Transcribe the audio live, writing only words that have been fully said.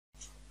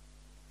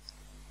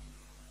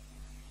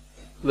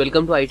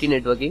Welcome to IT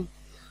networking.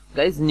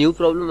 Guys, new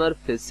problem are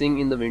facing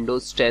in the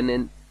Windows 10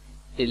 and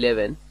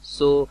 11.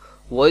 So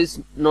voice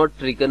not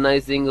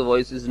recognizing,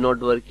 voice is not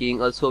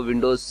working. Also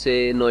Windows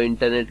say no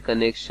internet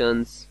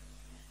connections.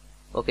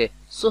 Okay,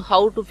 so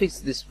how to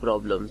fix this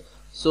problem?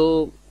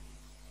 So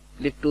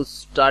click to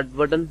start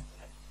button,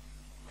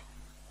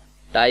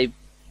 type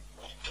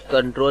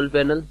control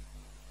panel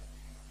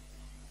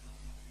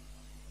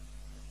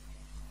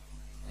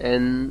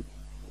and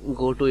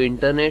go to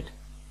internet,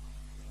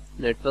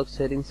 network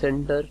sharing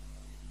center.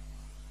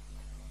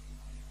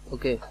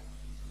 Okay,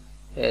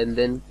 and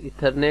then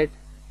Ethernet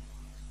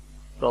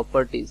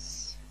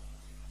properties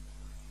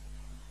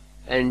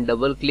and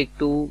double click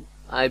to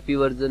IP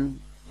version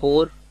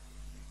 4.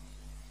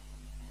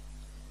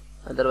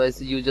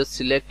 Otherwise you just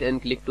select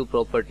and click to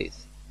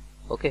properties.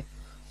 Okay,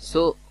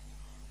 so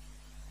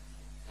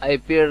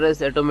IP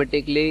address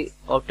automatically,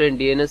 obtain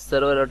DNS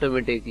server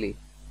automatically,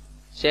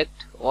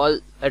 checked all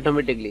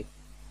automatically.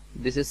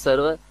 This is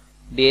server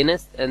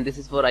DNS and this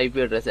is for IP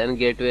address and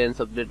gateway and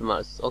subnet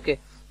masks. Okay,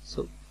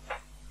 so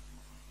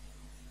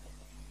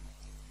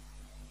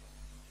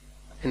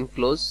and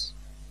close.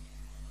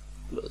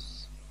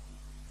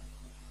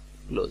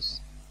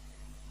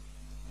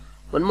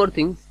 One more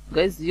thing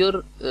guys,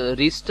 your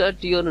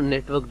restart your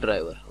network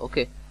driver.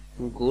 Okay,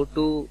 go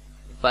to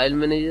file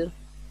manager,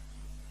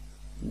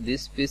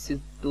 this piece is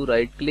to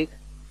right click,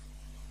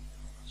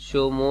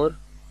 show more.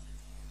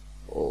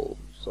 Oh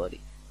sorry,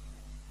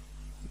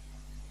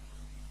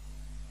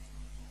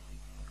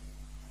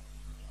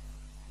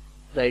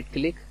 right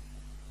click,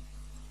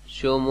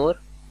 show more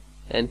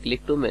and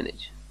click to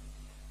manage.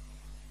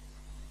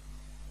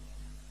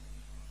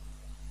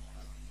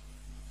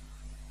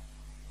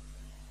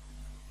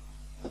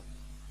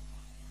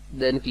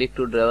 Then click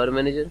to driver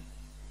manager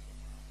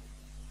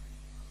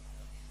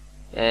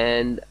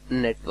and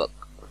network.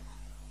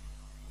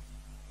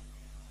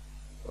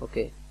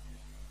 Okay,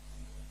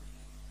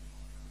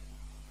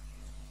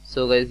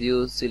 so guys,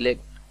 you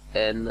select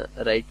and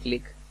right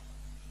click,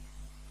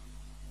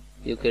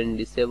 you can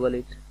disable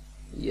it.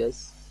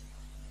 Yes,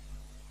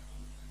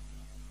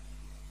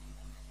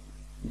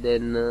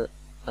 then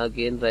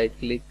again right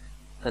click,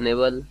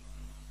 enable.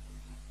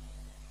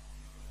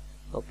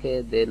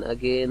 Okay, then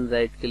again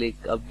right click,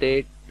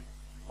 update,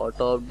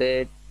 auto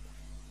update,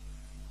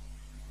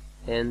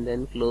 and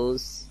then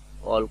close,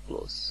 all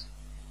close.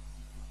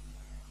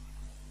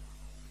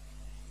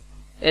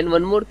 And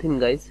one more thing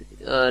guys,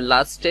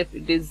 last step,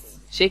 it is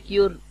check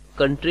your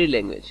country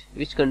language,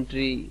 which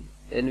country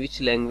and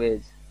which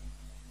language,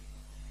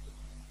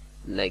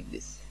 like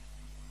this,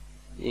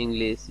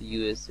 English,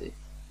 USA.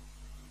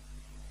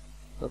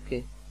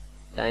 Okay,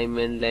 time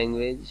and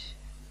language,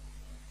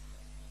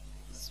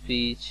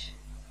 speech,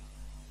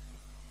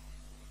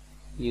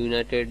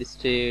 United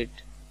States.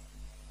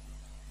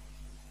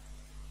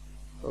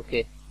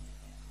 Okay,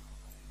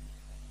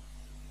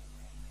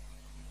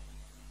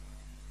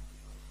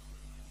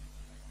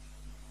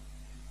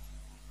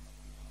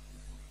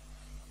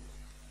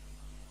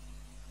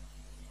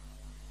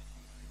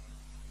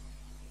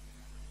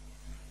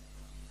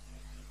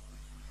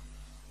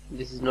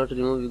 this is not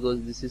removed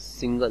because this is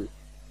single.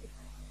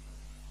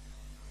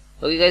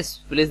 Okay guys,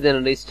 please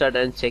then restart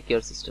and check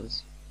your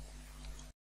systems.